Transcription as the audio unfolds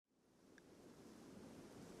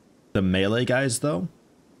The melee guys, though,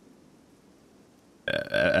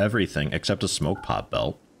 everything except a smoke pop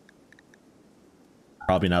belt.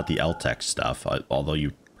 Probably not the L-Tech stuff, although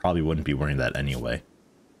you probably wouldn't be wearing that anyway.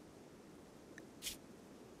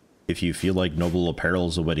 If you feel like noble apparel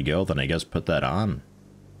is the way to go, then I guess put that on.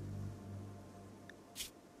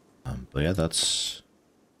 But yeah, that's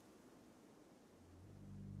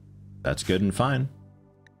good and fine.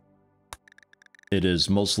 It is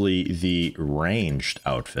mostly the ranged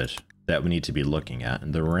outfit that we need to be looking at.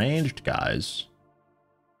 And the ranged guys,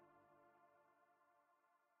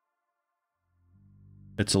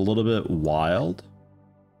 it's a little bit wild.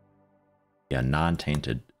 Yeah,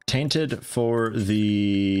 non-tainted. Tainted for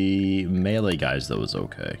the melee guys, though, is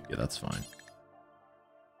okay. Yeah, that's fine.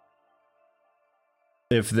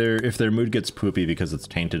 If their mood gets poopy because it's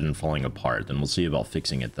tainted and falling apart, then we'll see about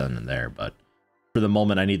fixing it then and there. But for the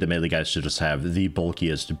moment, I need the melee guys to just have the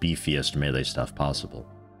bulkiest, beefiest melee stuff possible.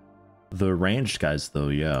 The ranged guys, though,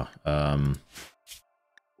 yeah. Well,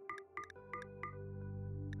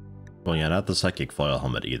 yeah, not the psychic foil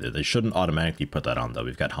helmet either. They shouldn't automatically put that on, though.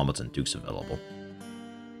 We've got helmets and dukes available.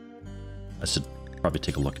 I should probably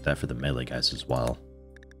take a look at that for the melee guys as well.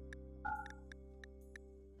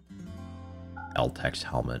 L-Tex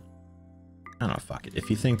helmet. I don't know, fuck it. If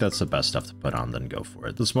you think that's the best stuff to put on, then go for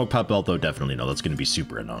it. The smoke pop belt, though, definitely no. That's going to be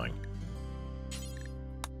super annoying.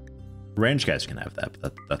 Range guys can have that,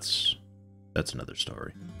 but that's another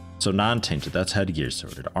story. So non-tainted, that's headgear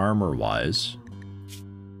sorted. Armor-wise,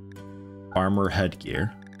 armor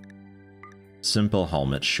headgear. Simple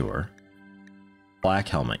helmet, sure. Black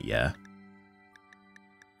helmet, yeah.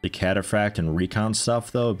 The cataphract and recon stuff,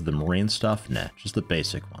 though, the marine stuff, nah, just the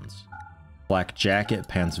basic ones. Black jacket,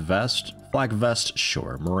 pants, vest. Black vest,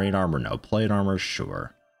 sure. Marine armor, no. Plate armor,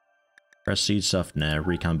 sure. Prestige stuff, nah.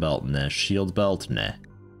 Recon belt, nah. Shield belt, nah.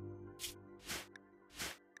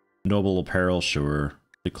 Noble apparel, sure.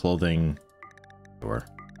 The clothing, sure.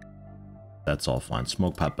 That's all fine.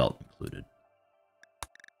 Smoke pop belt included.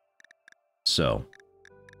 So,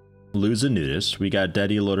 lose a nudist. We got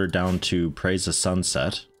Daddy Loader down to Praise the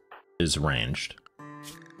Sunset. Is ranged.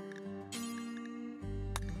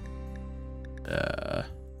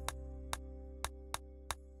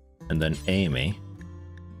 And then Amy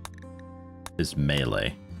is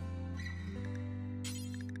melee.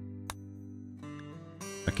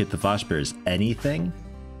 Okay, the Vashbear is anything,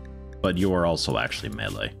 but you are also actually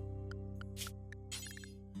melee.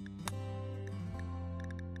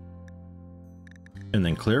 And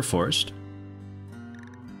then Clear Forest.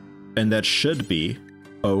 And that should be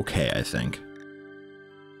okay, I think.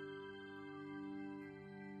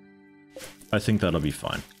 I think that'll be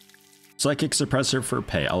fine. Psychic Suppressor for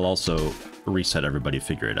pay. I'll also reset everybody,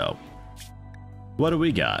 figure it out. What do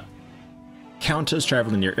we got? Countess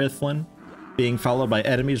traveling near Ithlin. Being followed by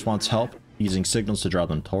enemies wants help. Using signals to draw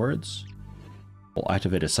them towards. We'll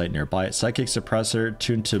activate a site nearby. Psychic Suppressor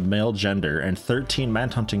tuned to male gender and 13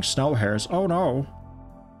 man-hunting snow hares. Oh no!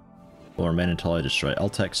 Will remain until I destroy.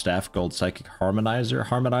 L-Tech Staff Gold Psychic Harmonizer.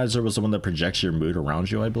 Harmonizer was the one that projects your mood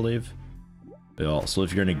around you, I believe. So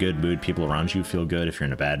if you're in a good mood, people around you feel good. If you're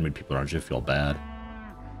in a bad mood, people around you feel bad.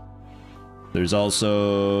 There's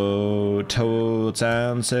also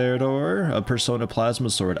Totan Serador, a Persona Plasma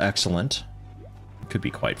Sword. Excellent. Could be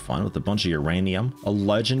quite fun with a bunch of uranium. A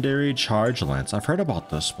legendary Charge Lance. I've heard about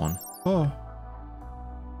this one. Oh.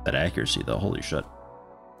 That accuracy, though. Holy shit.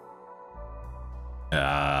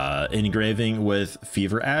 Engraving with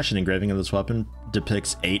Fever Ash. An engraving of this weapon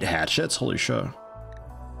depicts 8 hatchets. Holy shit.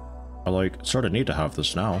 I like, sort of need to have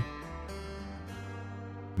this now.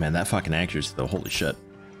 Man, that fucking accuracy though, holy shit.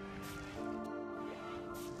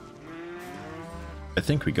 I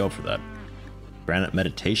think we go for that. Granite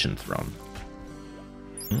Meditation Throne.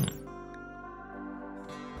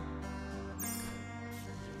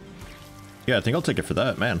 Yeah, I think I'll take it for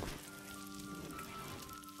that, man.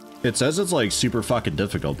 It says it's like super fucking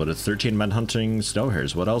difficult, but it's 13 men hunting snow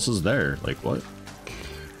hares. What else is there? Like what?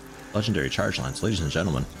 Legendary Charge Lines, ladies and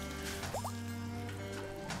gentlemen.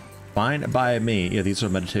 Fine by me. Yeah, these are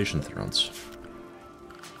meditation thrones.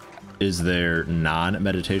 Is there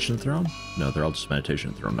non-meditation throne? No, they're all just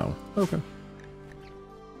meditation throne now. Okay.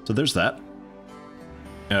 So there's that.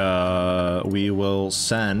 We will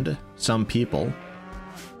send some people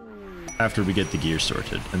after we get the gear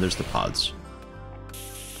sorted. And there's the pods.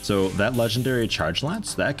 So that legendary Charge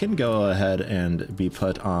Lance, that can go ahead and be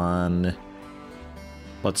put on,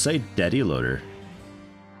 let's say, Daddy Loader.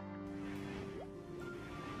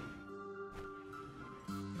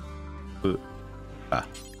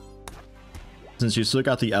 Since you still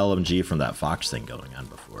got the LMG from that Fox thing going on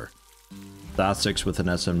before. Dot 6 with an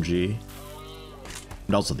SMG.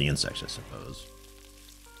 And also the insects, I suppose.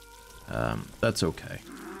 That's okay.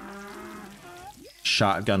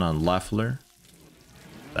 Shotgun on Leffler.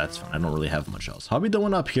 That's fine. I don't really have much else. How are we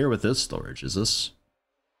doing up here with this storage? Is this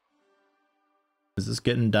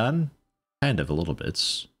getting done? Kind of, a little bit.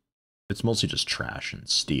 It's mostly just trash and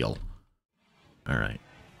steel. All right.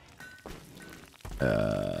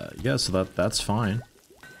 Yeah, so that's fine.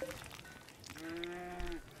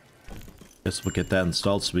 Guess we'll get that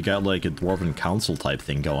installed. So we got like a Dwarven Council type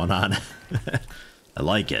thing going on. I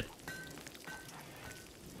like it.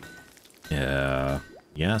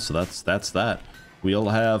 Yeah, so that's that. We'll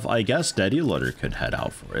have, I guess, Daddy Loader could head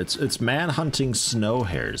out for it. It's man hunting snow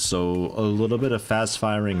hares, so a little bit of fast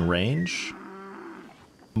firing range.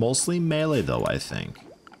 Mostly melee though, I think,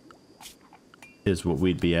 is what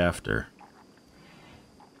we'd be after.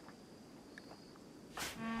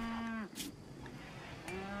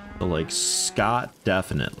 So like Scott,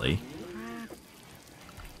 definitely.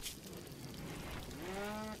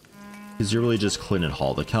 Because you're really just Clint and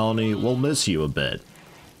Hall. The colony will miss you a bit,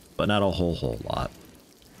 but not a whole lot.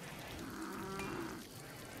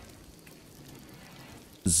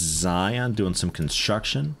 Zion doing some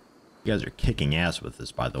construction. You guys are kicking ass with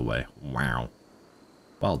this, by the way. Wow.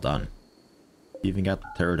 Well done. You even got the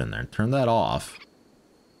turret in there. Turn that off.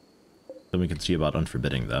 Then we can see about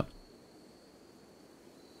unforbidding that.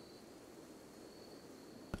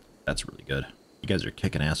 That's really good. You guys are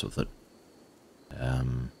kicking ass with it. I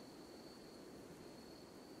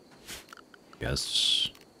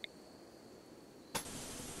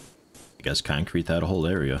guess concrete that whole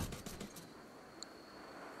area.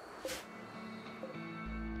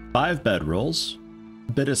 5 bedrolls,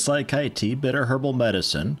 a bit of ClosetYeti, bit of herbal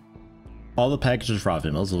medicine. All the packages for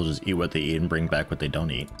females will just eat what they eat and bring back what they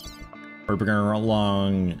don't eat. We're bringing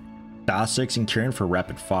along Dosix and Kieran for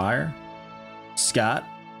rapid fire. Scott,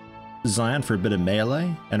 Zion for a bit of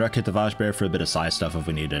melee, and Rocket the Vashbear for a bit of side stuff if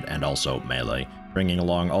we need it, and also melee. Bringing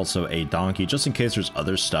along also a donkey, just in case there's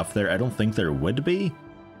other stuff there. I don't think there would be.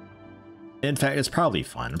 In fact, it's probably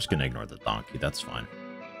fine. I'm just gonna ignore the donkey. That's fine.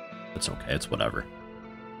 It's okay. It's whatever.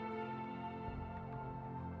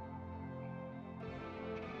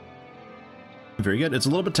 Very good. It's a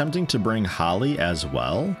little bit tempting to bring Holly as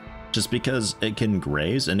well, just because it can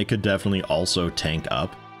graze, and it could definitely also tank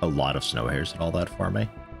up a lot of snow hares and all that for me.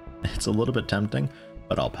 It's a little bit tempting,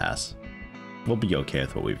 but I'll pass. We'll be okay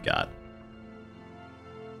with what we've got.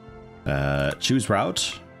 Choose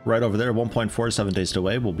route. Right over there, 1.47 days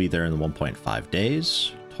away. We'll be there in 1.5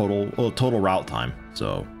 days. Total route time,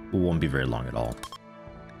 so it won't be very long at all.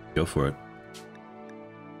 Go for it.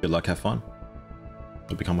 Good luck, have fun.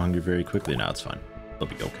 They'll become hungry very quickly. Now it's fine. They'll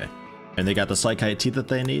be okay. And they got the ClosetYeti that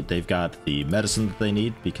they need. They've got the medicine that they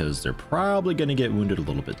need because they're probably going to get wounded a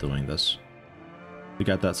little bit doing this. We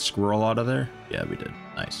got that squirrel out of there? Yeah, we did.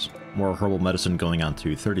 Nice. More herbal medicine going on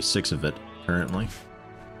to 36 of it currently.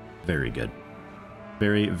 Very good.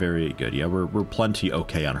 Very, very good. Yeah, we're plenty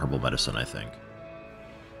okay on herbal medicine, I think.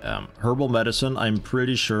 Herbal medicine, I'm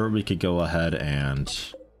pretty sure we could go ahead and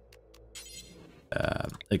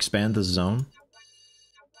expand this zone.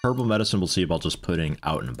 Herbal medicine, we'll see about just putting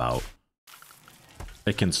out and about.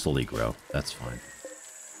 It can slowly grow. That's fine.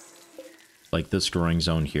 Like this growing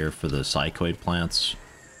zone here for the psychoid plants.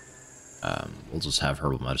 We'll just have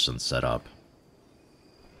herbal medicine set up.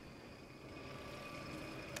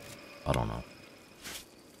 I don't know.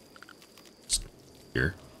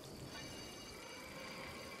 Here.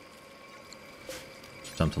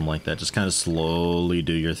 Something like that. Just kind of slowly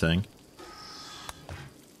do your thing.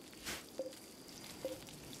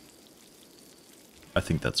 I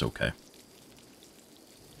think that's okay.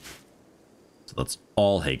 So that's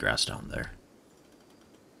all hay grass down there.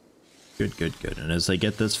 Good, good, good. And as they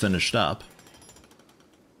get this finished up,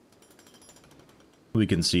 we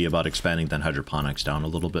can see about expanding that hydroponics down a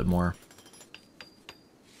little bit more.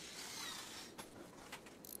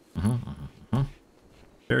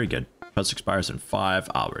 Very good. Quest expires in 5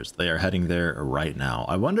 hours. They are heading there right now.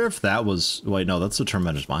 I wonder if that was... Wait, no, that's the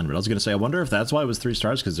Tremendous Mind. But I was going to say, I wonder if that's why it was 3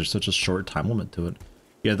 stars, because there's such a short time limit to it.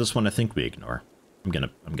 Yeah, this one I think we ignore. I'm gonna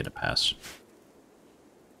pass.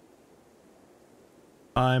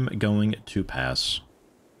 I'm going to pass.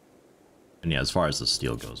 And yeah, as far as the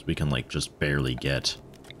steel goes, we can like just barely get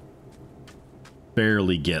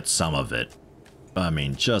some of it. I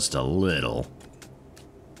mean, just a little.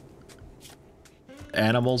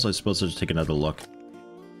 Animals, I suppose I'll just take another look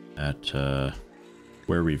at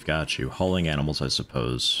where we've got you. Hauling animals, I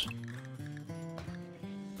suppose.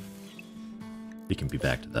 We can be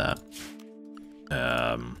back to that.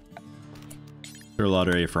 Clear a lot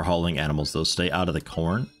of area for hauling animals, though. Stay out of the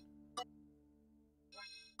corn.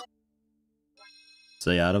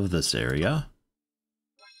 Stay out of this area.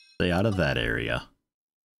 Stay out of that area.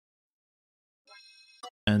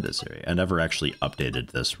 And this area. I never actually updated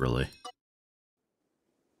this, really.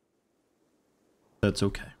 That's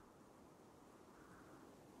okay.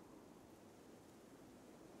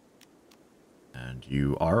 And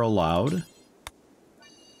you are allowed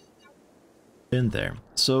in there.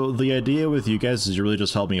 So the idea with you guys is you really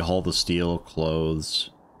just help me haul the steel, clothes,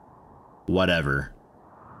 whatever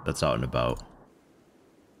that's out and about.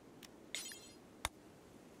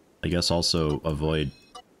 I guess also avoid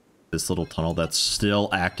this little tunnel that's still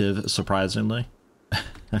active, surprisingly.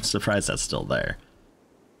 I'm surprised that's still there.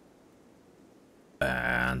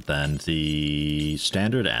 And then the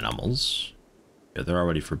standard animals. Yeah, they're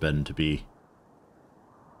already forbidden to be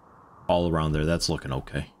all around there. That's looking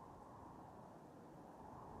okay.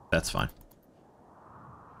 That's fine.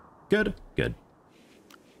 Good, good.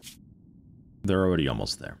 They're already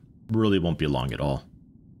almost there. Really won't be long at all.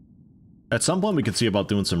 At some point we could see about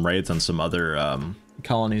doing some raids on some other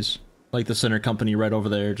colonies. Like the center company right over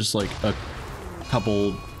there, just like a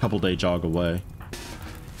couple day jog away.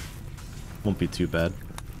 Won't be too bad.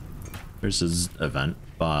 There's his event,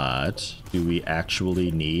 but do we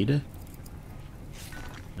actually need...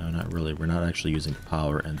 No, not really. We're not actually using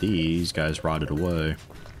power, and these guys rotted away.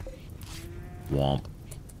 Womp.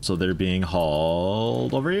 So they're being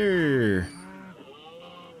hauled over here.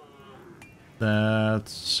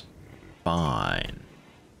 That's fine.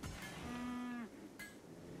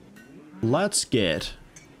 Let's get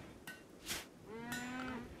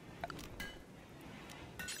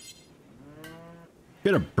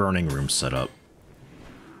a burning room set up.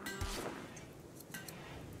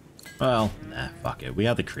 Well, nah, fuck it. We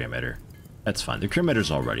have the cremator. That's fine. The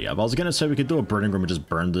cremator's already up. I was gonna say we could do a burning room and just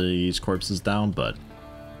burn these corpses down, but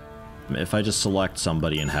if I just select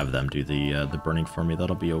somebody and have them do the burning for me,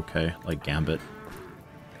 that'll be okay. Like Gambit.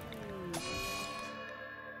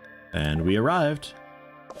 And we arrived.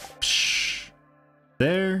 Psh.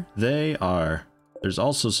 There they are. There's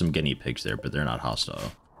also some guinea pigs there, but they're not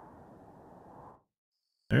hostile.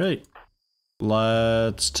 Alright.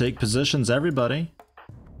 Let's take positions, everybody.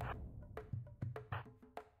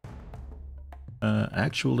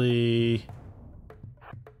 Actually...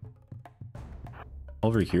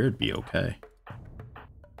 over here it'd be okay.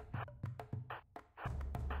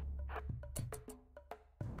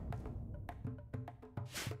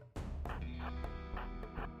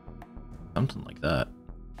 Something like that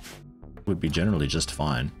would be generally just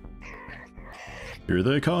fine. Here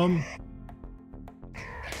they come!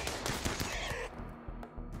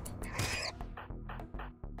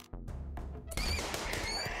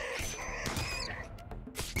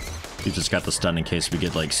 We just got the stun in case we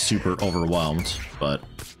get like super overwhelmed, but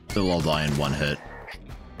they'll all die in one hit.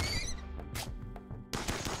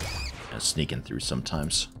 Sneaking through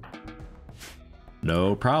sometimes.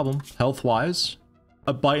 No problem. Health-wise,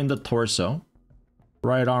 a bite in the torso,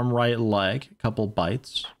 right arm, right leg, a couple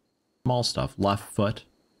bites, small stuff, left foot,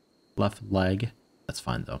 left leg. That's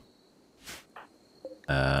fine though.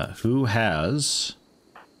 Who has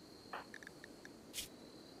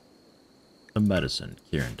the medicine?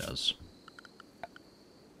 Kieran does.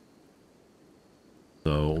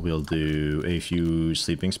 So we'll do a few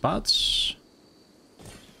sleeping spots.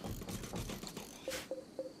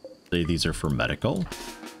 Say these are for medical.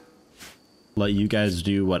 Let you guys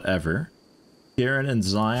do whatever. Kieran and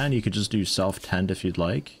Zion, you could just do self-tend if you'd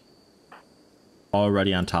like.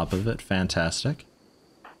 Already on top of it, fantastic.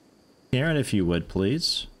 Kieran, if you would,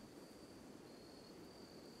 please.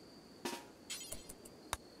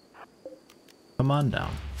 Come on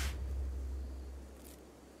down.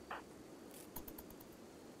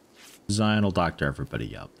 Zion will doctor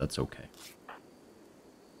everybody up. That's okay.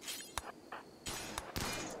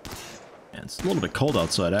 And it's a little bit cold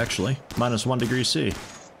outside, actually. -1 degree C.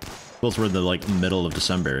 Both were in the, like, middle of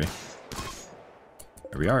December.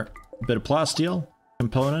 There we are. A bit of plasteel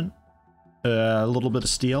component. A little bit of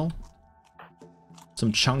steel.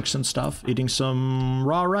 Some chunks and stuff. Eating some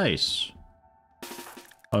raw rice.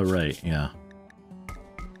 Oh, right, yeah.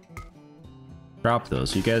 Drop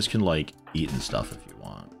those. You guys can, like, eat and stuff if you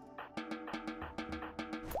want.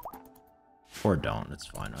 Or don't. It's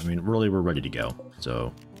fine. I mean, really, we're ready to go.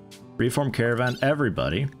 So, reform caravan,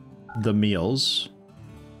 everybody. The meals.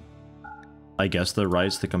 I guess the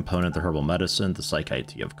rice, the component, the herbal medicine, the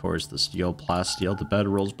ClosetYeti, of course, the steel, plasteel, the bed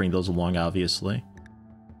rolls, bring those along, obviously.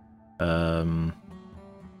 I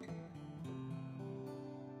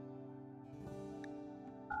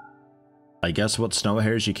guess what snow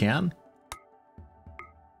hairs you can.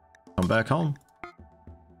 Come back home.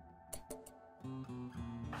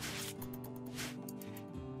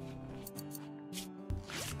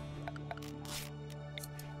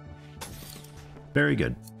 Very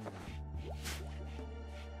good.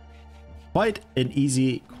 Quite an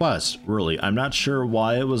easy quest, really. I'm not sure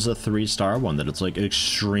why it was a 3-star one, that it's like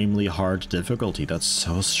extremely hard difficulty. That's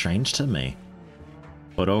so strange to me.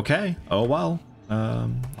 But okay, oh well.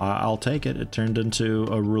 I'll take it. It turned into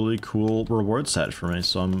a really cool reward set for me,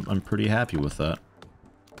 so I'm pretty happy with that.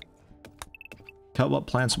 Cut what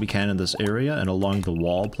plants we can in this area and along the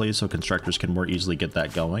wall, please, so constructors can more easily get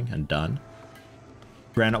that going and done.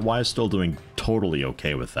 Granite-wise, still doing totally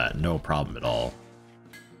okay with that. No problem at all.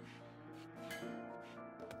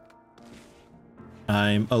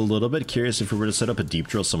 I'm a little bit curious if we were to set up a deep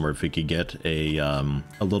drill somewhere, if we could get a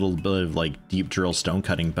little bit of like deep drill stone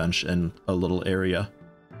cutting bench in a little area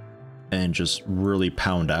and just really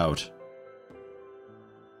pound out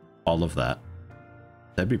all of that.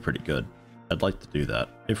 That'd be pretty good. I'd like to do that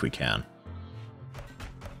if we can.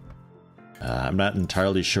 I'm not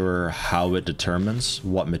entirely sure how it determines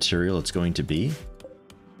what material it's going to be.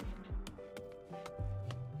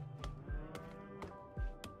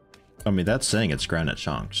 I mean, that's saying it's granite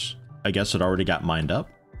chunks. I guess it already got mined up?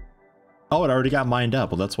 Oh, it already got mined up.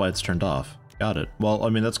 Well, that's why it's turned off. Got it. Well, I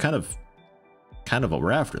mean, that's kind of what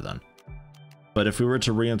we're after then. But if we were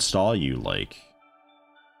to reinstall you, like...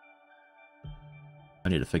 I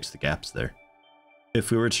need to fix the gaps there. If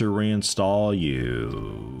we were to reinstall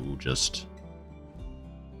you, just...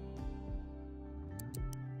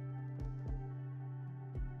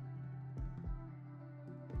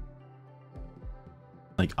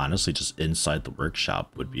 like, honestly, just inside the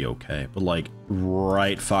workshop would be okay. But, like,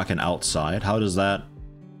 right fucking outside? How does that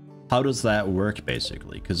work,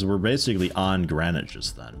 basically? Because we're basically on granite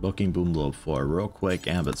just then. Booking Boom Lobe 4. Real quick,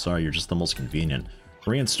 Ambit, sorry, you're just the most convenient.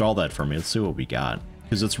 Reinstall that for me. Let's see what we got.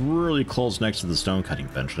 Because it's really close next to the stone cutting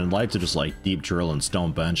bench. And I'd like to just, like, deep drill and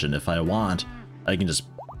stone bench. And if I want, I can just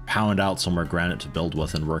pound out some more granite to build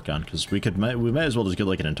with and work on. Because we may as well just get,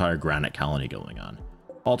 like, an entire granite colony going on.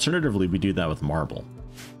 Alternatively, we do that with marble.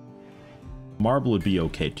 Marble would be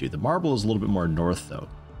okay too. The marble is a little bit more north though.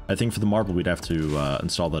 I think for the marble we'd have to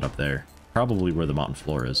install that up there. Probably where the mountain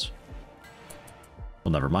floor is.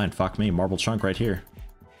 Well, never mind. Fuck me. Marble chunk right here.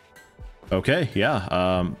 Okay, yeah.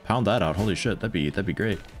 Pound that out. Holy shit, that'd be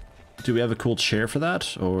great. Do we have a cool chair for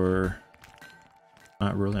that, or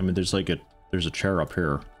not really? I mean, there's a chair up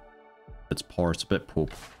here. It's poor. It's a bit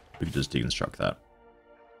poop. We could just deconstruct that.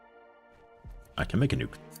 I can make a new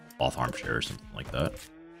cloth armchair or something like that.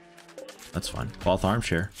 That's fine. Cloth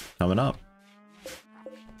armchair coming up.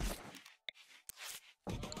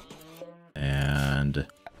 And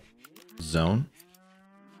zone.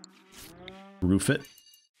 Roof it.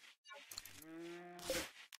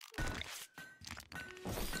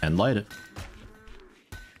 And light it.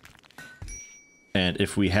 And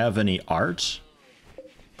if we have any art,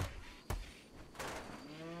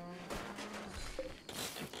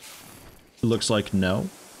 looks like no.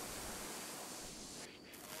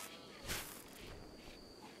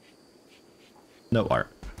 No art.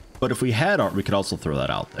 But if we had art, we could also throw that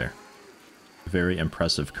out there. Very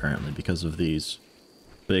impressive currently because of these.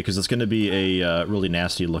 But because it's going to be a really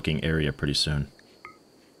nasty looking area pretty soon.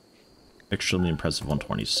 Extremely impressive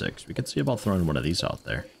 126. We could see about throwing one of these out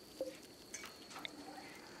there.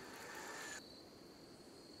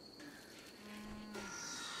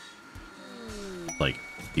 Like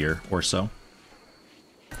here or so.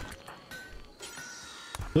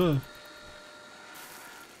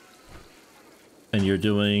 And you're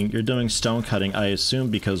doing stone cutting, I assume,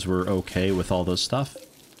 because we're okay with all this stuff.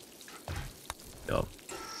 Yep.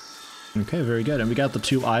 Okay, very good. And we got the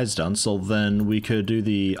 2 eyes done, so then we could do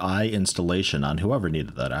the eye installation on whoever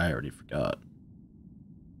needed that. I already forgot.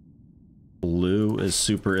 Blue is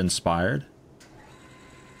super inspired.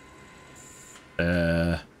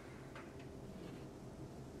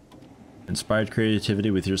 Inspired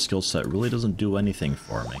creativity with your skill set really doesn't do anything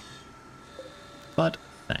for me. But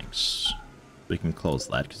thanks. We can close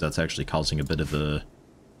that because that's actually causing a bit of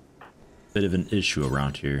an issue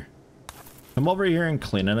around here. Come over here and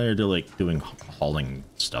clean. I know you're like doing hauling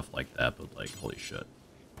stuff like that, but like, holy shit.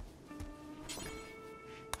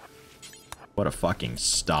 What a fucking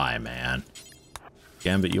sty, man.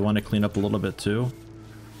 Gambit, you want to clean up a little bit too?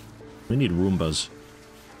 We need Roombas.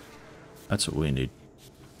 That's what we need.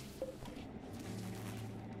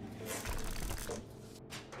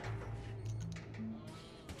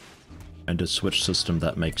 And a switch system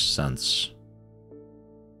that makes sense.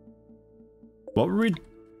 What were we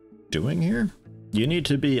doing here? You need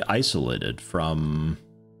to be isolated from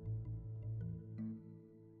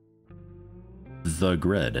the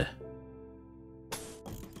grid.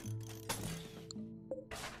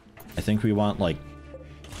 I think we want like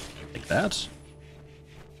that.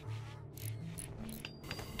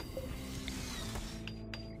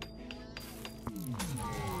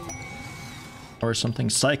 Or something.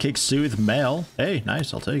 Psychic Soothe Male. Hey,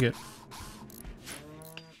 nice, I'll take it.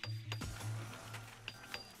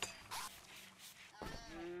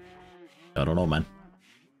 I don't know, man.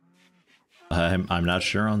 I'm not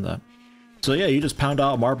sure on that. So yeah, you just pound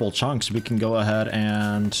out marble chunks. We can go ahead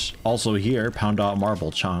and also here, pound out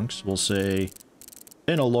marble chunks. We'll say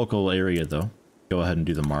in a local area though. Go ahead and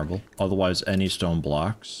do the marble. Otherwise, any stone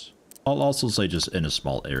blocks. I'll also say just in a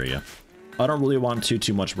small area. I don't really want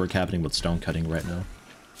too much work happening with stone cutting right now.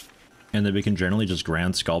 And then we can generally just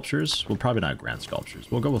grand sculptures. Well, probably not grand sculptures.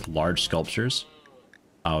 We'll go with large sculptures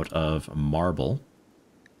out of marble.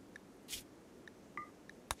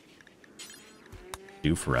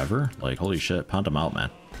 Do forever? Like, holy shit, pound them out, man.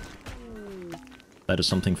 That is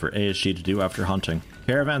something for ASG to do after hunting.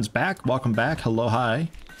 Caravan's back. Welcome back. Hello, hi.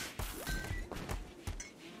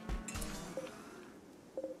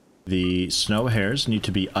 The snow hares need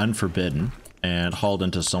to be unforbidden and hauled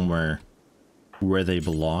into somewhere where they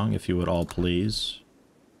belong, if you would all please.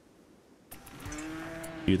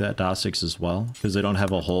 Do that, Dossix, as well, because they don't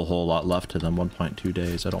have a whole lot left to them. 1.2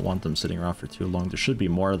 days. I don't want them sitting around for too long. There should be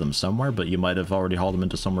more of them somewhere, but you might have already hauled them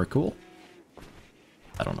into somewhere cool.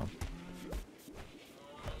 I don't know.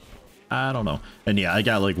 I don't know. And yeah, I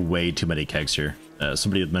got like way too many kegs here.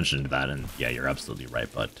 Somebody had mentioned that, and yeah, you're absolutely right,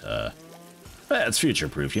 but it's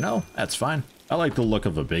future-proof, you know? That's fine. I like the look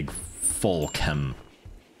of a big, full chem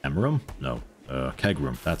room? No, keg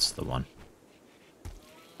room. That's the one.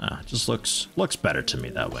 Just looks better to me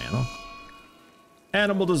that way, you know?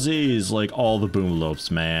 Animal disease, like all the boom lopes,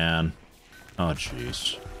 man. Oh,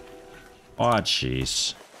 jeez. Oh,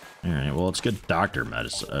 jeez. Alright, well, it's good doctor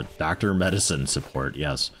medicine support,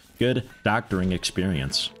 yes. Good doctoring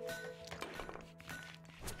experience.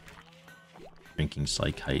 Drinking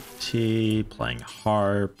Psychite tea, playing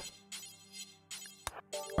harp.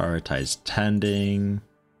 Prioritize tending.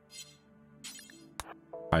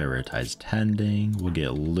 Prioritize tending. We'll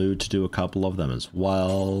get loot to do a couple of them as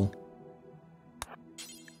well.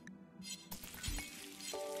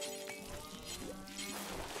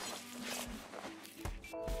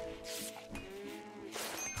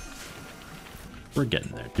 We're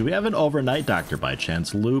getting there. Do we have an overnight doctor by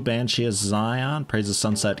chance? Lou Banshee Zion. Praises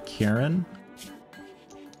Sunset Kieran.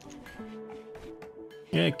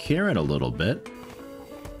 Yeah, Kieran a little bit.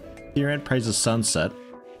 Kieran praises Sunset.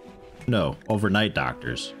 No, overnight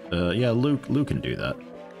doctors. Yeah, Luke can do that.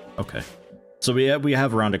 Okay. So we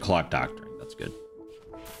have around the clock doctoring. That's good.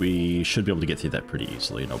 We should be able to get through that pretty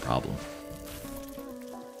easily, no problem.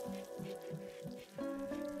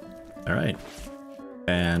 All right.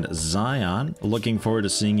 And Zion, looking forward to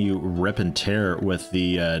seeing you rip and tear with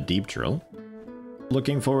the deep drill.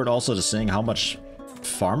 Looking forward also to seeing how much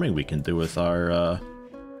farming we can do with our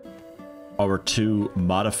 2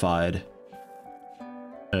 modified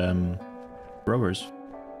growers.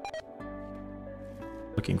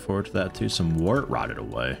 Looking forward to that too. Some wort rotted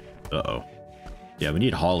away. Uh-oh. Yeah, we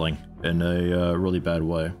need hauling in a really bad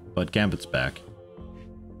way. But Gambit's back.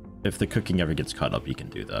 If the cooking ever gets caught up, he can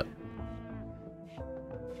do that.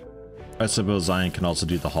 I suppose Zion can also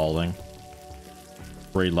do the hauling.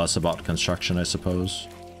 Worry less about construction, I suppose.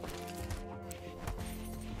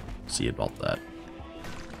 See about that.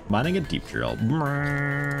 Mining a deep drill.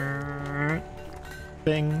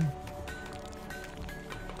 Bing.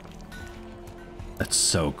 That's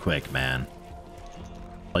so quick, man.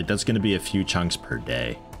 Like, that's gonna be a few chunks per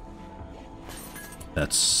day.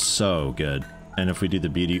 That's so good. And if we do the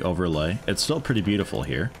beauty overlay, it's still pretty beautiful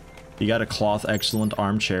here. You got a cloth excellent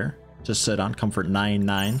armchair to sit on. Comfort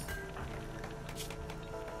 9.9.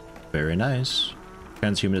 Very nice.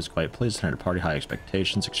 Transhuman is quite pleased. Attended party, high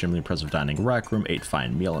expectations. Extremely impressive dining rec room. 8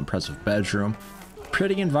 fine meal. Impressive bedroom.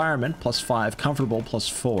 Pretty environment. +5. Comfortable.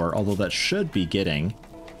 +4. Although that should be getting...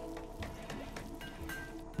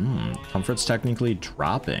 comfort's technically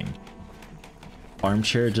dropping.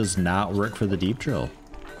 Armchair does not work for the deep drill.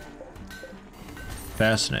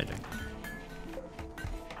 Fascinating.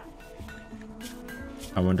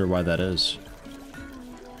 I wonder why that is.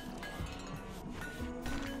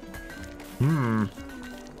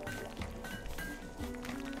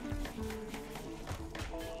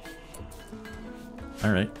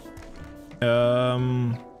 Alright.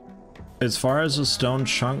 As far as the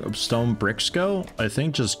stone bricks go, I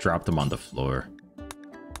think just drop them on the floor.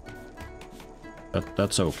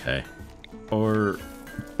 That's okay. Or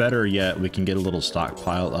better yet, we can get a little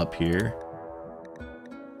stockpile up here.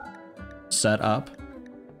 Set up.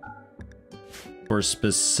 For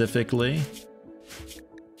specifically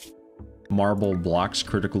marble blocks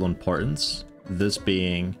critical importance. This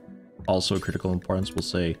being also critical importance, we'll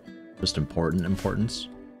say just important importance.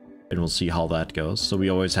 and we'll see how that goes. So we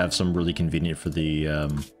always have some really convenient for the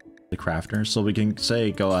crafter, so we can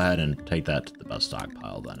say go ahead and take that to the best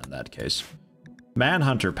stockpile then in that case.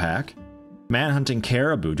 Manhunter pack. Manhunting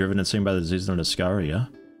caribou driven insane by the disease known as Scaria.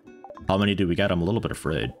 How many do we got? I'm a little bit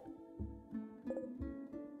afraid.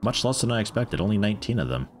 Much less than I expected. Only 19 of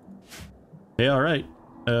them. Hey, alright.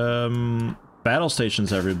 Battle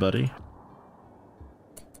stations, everybody.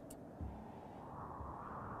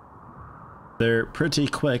 They're pretty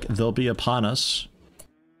quick. They'll be upon us.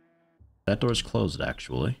 That door's closed,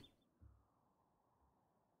 actually.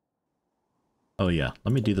 Oh yeah,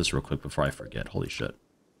 let me do this real quick before I forget. Holy shit.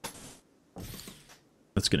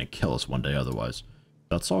 That's gonna kill us one day otherwise.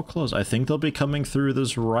 That's all closed. I think they'll be coming through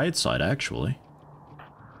this right side, actually.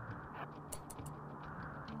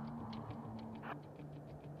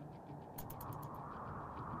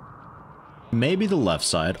 Maybe the left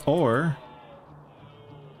side, or...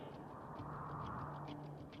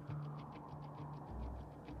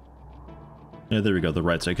 yeah, there we go, the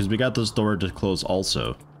right side, because we got this door to close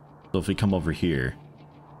also. So if we come over here,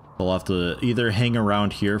 they'll have to either hang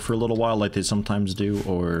around here for a little while like they sometimes do,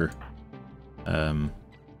 or...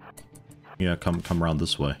 yeah, come around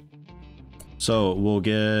this way. So we'll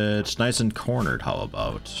get nice and cornered, how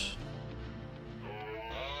about?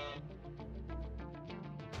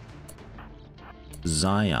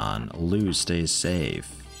 Zion, Lou stays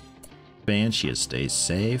safe. Banshee stays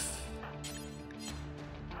safe.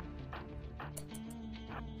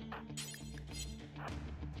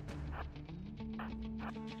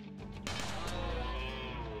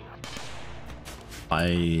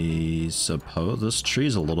 I suppose this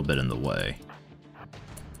tree's a little bit in the way.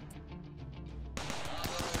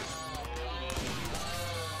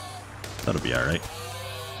 That'll be alright.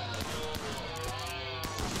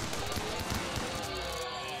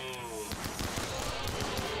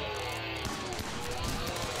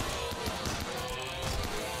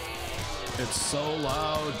 It's so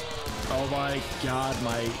loud. Oh my god,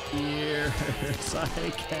 my ears. I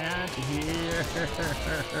can't hear.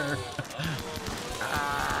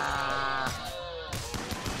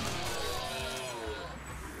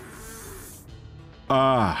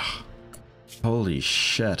 Ah. Holy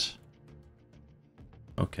shit.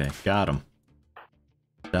 Okay, got him.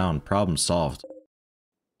 Down, problem solved.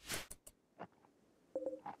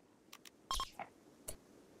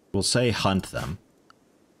 We'll say hunt them.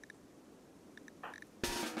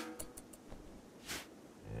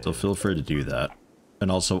 So feel free to do that. And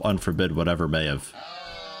also unforbid whatever may have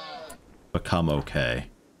become okay.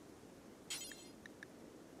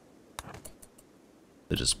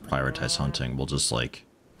 They just prioritize hunting. We'll just like...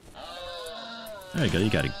 there you go, you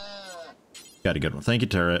got a good one. Thank you,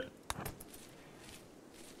 turret.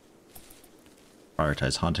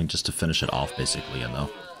 Prioritize hunting just to finish it off, basically, you know.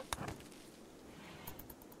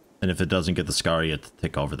 And if it doesn't get the Scaria to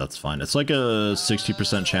tick over, that's fine. It's like a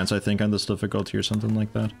 60% chance, I think, on this difficulty or something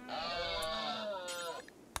like that.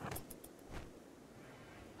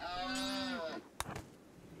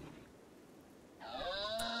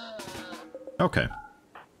 Okay.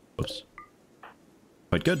 Oops.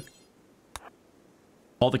 Quite good.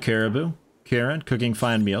 All the caribou. Karen, cooking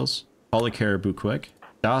fine meals. All the caribou quick.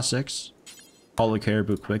 Dossix. All the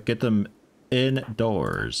caribou quick. Get them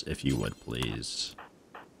indoors, if you would, please.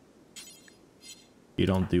 You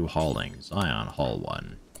don't do hauling. Zion, haul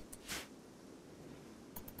one.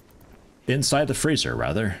 Inside the freezer,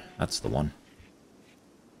 rather. That's the one.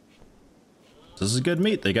 This is good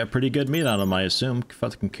meat. They got pretty good meat on them, I assume.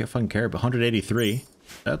 Fucking caribou. 183.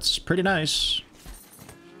 That's pretty nice.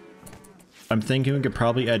 I'm thinking we could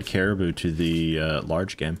probably add caribou to the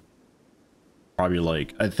large game. Probably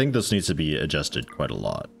like... I think this needs to be adjusted quite a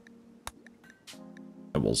lot.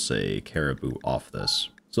 I will say caribou off this.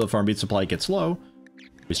 So if our meat supply gets low,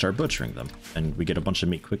 we start butchering them, and we get a bunch of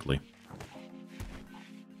meat quickly.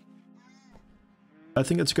 I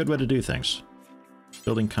think it's a good way to do things.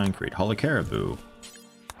 Building concrete. Haul a caribou.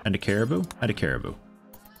 And a caribou? And a caribou.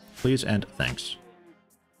 Please and thanks.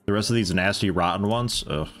 The rest of these nasty rotten ones?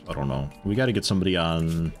 Ugh, I don't know. We gotta get somebody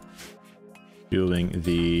on doing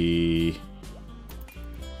the...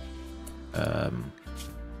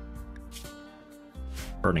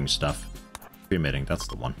 burning stuff. Cremating, that's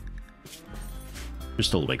the one. You're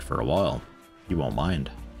still awake for a while. You won't mind.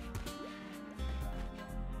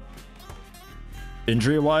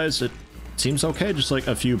 Injury-wise, it seems okay. Just like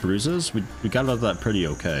a few bruises. We got out of that pretty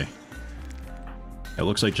okay. It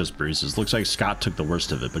looks like just bruises. Looks like Scott took the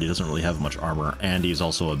worst of it, but he doesn't really have much armor. And he's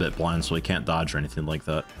also a bit blind, so he can't dodge or anything like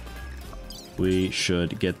that. We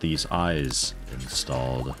should get these eyes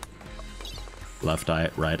installed. Left eye,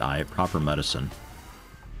 right eye, proper medicine.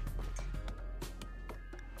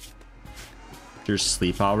 Your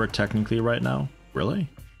sleep hour technically right now? Really?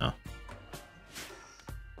 Oh.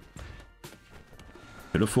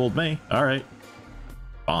 Could have fooled me. Alright.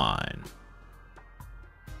 Fine.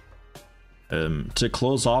 To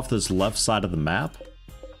close off this left side of the map?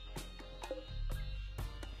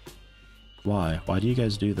 Why? Why do you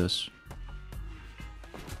guys do this?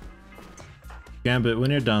 Gambit,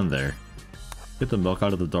 when you're done there, get the milk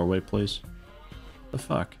out of the doorway, please. The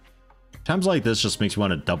fuck? Times like this just makes you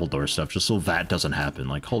want to double door stuff just so that doesn't happen.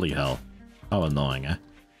 Like, holy hell. How annoying, eh?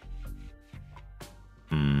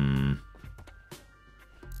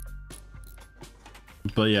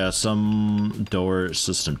 But yeah, some door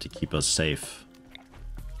system to keep us safe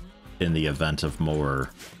in the event of more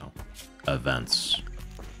events.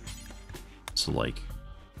 So like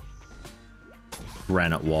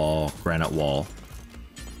granite wall.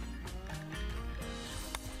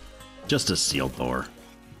 Just a sealed door.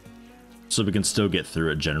 So we can still get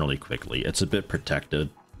through it generally quickly. It's a bit protected.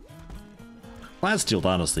 Plasteel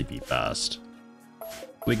honestly be best.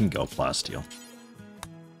 We can go plasteel.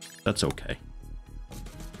 That's okay.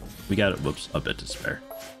 We got, whoops, a bit to spare.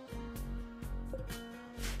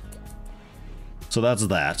 So that's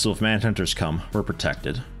that. So if manhunters come, we're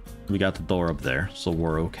protected. We got the door up there, so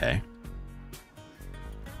we're okay.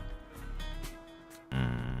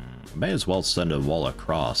 May as well send a wall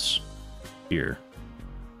across here.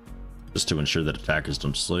 Just to ensure that attackers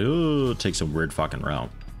don't just like, oh, take some weird fucking route.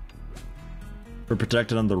 We're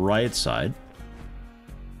protected on the right side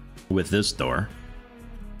with this door.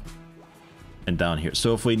 And down here.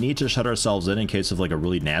 So if we need to shut ourselves in case of like a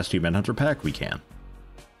really nasty manhunter pack, we can.